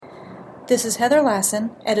This is Heather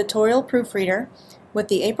Lassen, editorial proofreader, with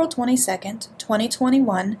the April 22nd,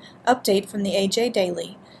 2021 update from the AJ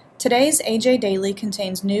Daily. Today's AJ Daily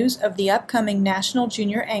contains news of the upcoming National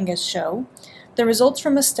Junior Angus Show, the results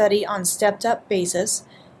from a study on stepped-up basis,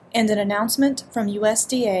 and an announcement from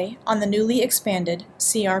USDA on the newly expanded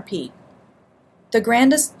CRP. The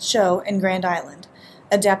Grandest Show in Grand Island,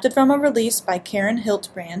 adapted from a release by Karen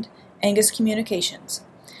Hiltbrand, Angus Communications.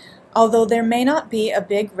 Although there may not be a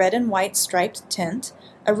big red and white striped tent,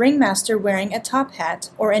 a ringmaster wearing a top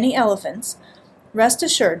hat, or any elephants, rest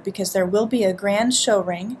assured because there will be a grand show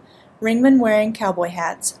ring, ringmen wearing cowboy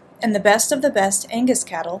hats, and the best Angus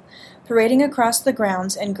cattle parading across the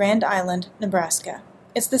grounds in Grand Island, Nebraska.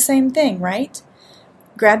 It's the same thing, right?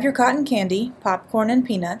 Grab your cotton candy, popcorn, and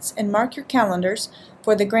peanuts, and mark your calendars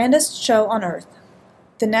for the grandest show on earth.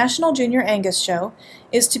 The National Junior Angus Show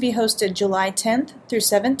is to be hosted July 10th through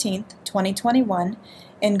 17th, 2021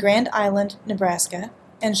 in Grand Island, Nebraska,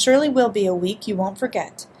 and surely will be a week you won't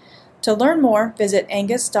forget. To learn more, visit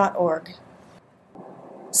angus.org.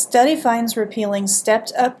 Study finds repealing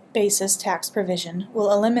stepped-up basis tax provision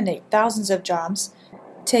will eliminate thousands of jobs,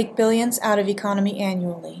 take billions out of economy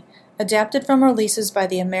annually. Adapted from releases by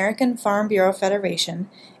the American Farm Bureau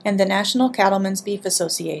Federation and the National Cattlemen's Beef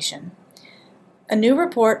Association. A new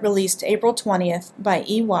report released April 20th by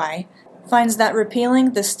EY finds that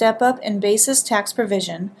repealing the step-up in basis tax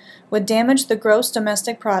provision would damage the gross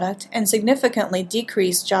domestic product and significantly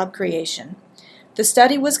decrease job creation. The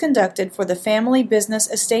study was conducted for the Family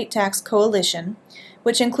Business Estate Tax Coalition,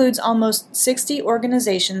 which includes almost 60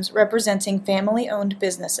 organizations representing family-owned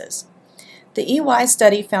businesses. The EY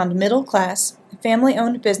study found middle-class,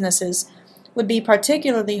 family-owned businesses would be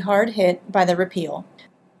particularly hard hit by the repeal.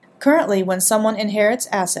 Currently, when someone inherits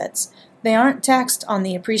assets, they aren't taxed on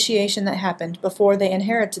the appreciation that happened before they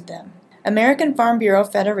inherited them. American Farm Bureau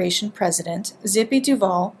Federation President Zippy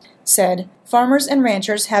Duvall said, "Farmers and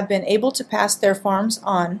ranchers have been able to pass their farms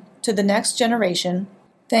on to the next generation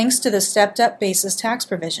thanks to the stepped-up basis tax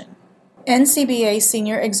provision." NCBA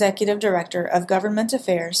Senior Executive Director of Government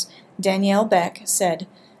Affairs Danielle Beck said,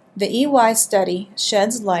 "The EY study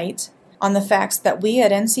sheds light on the facts that we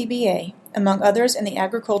at NCBA, among others in the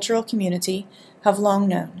agricultural community, have long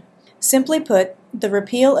known. Simply put, the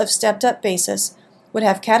repeal of stepped-up basis would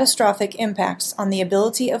have catastrophic impacts on the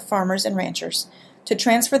ability of farmers and ranchers to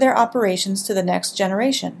transfer their operations to the next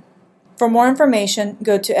generation." For more information,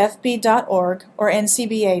 go to fb.org or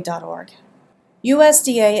ncba.org.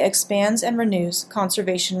 USDA expands and renews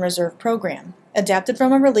Conservation Reserve Program, adapted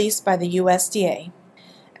from a release by the USDA.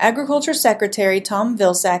 Agriculture Secretary Tom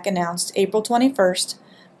Vilsack announced April 21st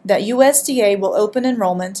that USDA will open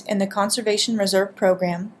enrollment in the Conservation Reserve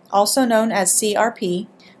Program, also known as CRP,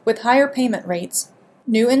 with higher payment rates,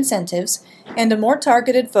 new incentives, and a more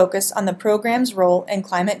targeted focus on the program's role in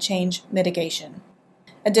climate change mitigation.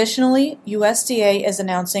 Additionally, USDA is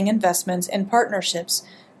announcing investments in partnerships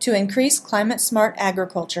to increase climate-smart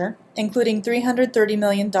agriculture, including $330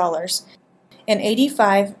 million in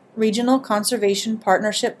 85 regional conservation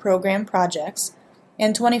partnership program projects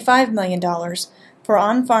and $25 million for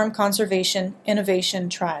on-farm conservation innovation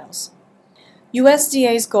trials.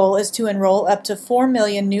 USDA's goal is to enroll up to 4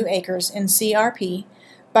 million new acres in CRP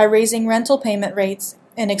by raising rental payment rates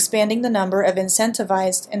and expanding the number of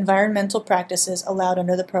incentivized environmental practices allowed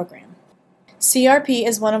under the program. CRP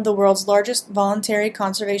is one of the world's largest voluntary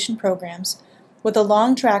conservation programs, with a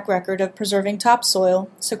long track record of preserving topsoil,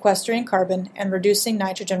 sequestering carbon, and reducing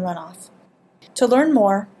nitrogen runoff. To learn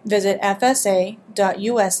more, visit fsa.usda.gov.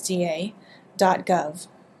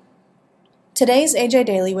 Today's AJ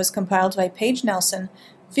Daily was compiled by Paige Nelson,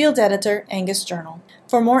 field editor, Angus Journal.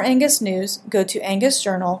 For more Angus news, go to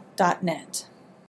angusjournal.net.